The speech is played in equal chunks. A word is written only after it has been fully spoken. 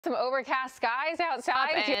Some overcast skies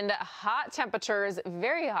outside and hot temperatures,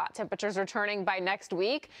 very hot temperatures returning by next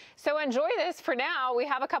week. So enjoy this for now. We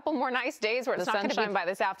have a couple more nice days where the sun shine by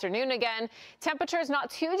this afternoon again. Temperatures not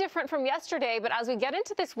too different from yesterday, but as we get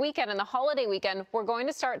into this weekend and the holiday weekend, we're going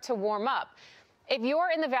to start to warm up. If you're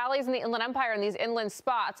in the valleys in the Inland Empire and these inland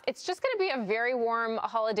spots, it's just going to be a very warm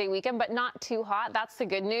holiday weekend, but not too hot. That's the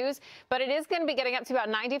good news. But it is going to be getting up to about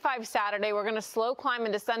 95 Saturday. We're going to slow climb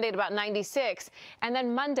into Sunday at about 96. And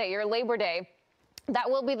then Monday, your Labor Day, that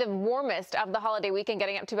will be the warmest of the holiday weekend,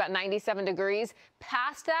 getting up to about 97 degrees.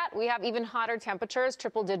 Past that, we have even hotter temperatures.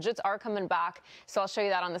 Triple digits are coming back. So I'll show you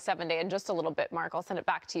that on the 7-day in just a little bit, Mark. I'll send it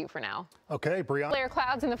back to you for now. Okay, Brianna. Layer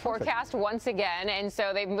clouds in the forecast once again. And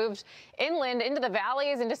so they've moved inland into the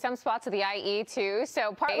valleys, into some spots of the IE too.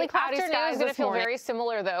 So partly cloudy skies. Is going to feel very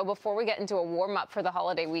similar, though, before we get into a warm up for the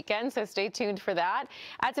holiday weekend. So stay tuned for that.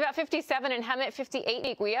 It's about 57 in Hemet,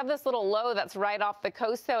 58. We have this little low that's right off the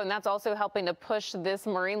coast, though, and that's also helping to push this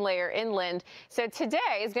marine layer inland. So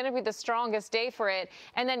today is going to be the strongest day for it.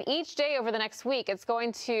 And then each day over the next week, it's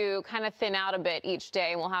going to kind of thin out a bit each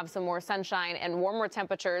day. And we'll have some more sunshine and warmer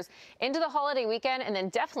temperatures into the holiday weekend. And then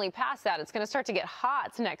definitely past that, it's going to start to get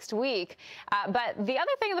hot next week. But the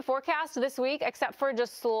other thing in the forecast this week, except for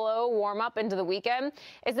just slow warm up into the weekend,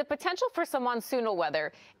 is the potential for some monsoonal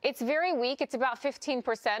weather. It's very weak. It's about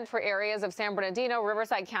 15% for areas of San Bernardino,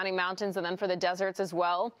 Riverside County mountains, and then for the deserts as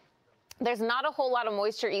well. There's not a whole lot of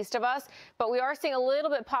moisture east of us, but we are seeing a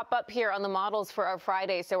little bit pop up here on the models for our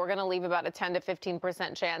Friday, so we're going to leave about a 10 to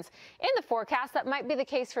 15% chance in the forecast. That might be the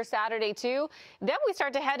case for Saturday, too. Then we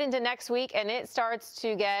start to head into next week, and it starts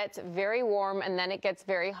to get very warm, and then it gets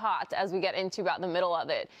very hot as we get into about the middle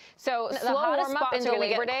of it. So the slow warm up into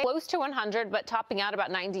Labor Day, close to 100, but topping out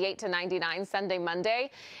about 98 to 99 Sunday,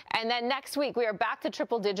 Monday. And then next week, we are back to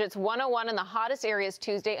triple digits, 101 in the hottest areas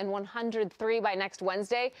Tuesday and 103 by next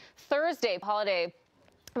Wednesday. Thursday, holiday,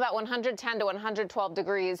 about 110 to 112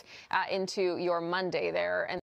 degrees into your Monday there. And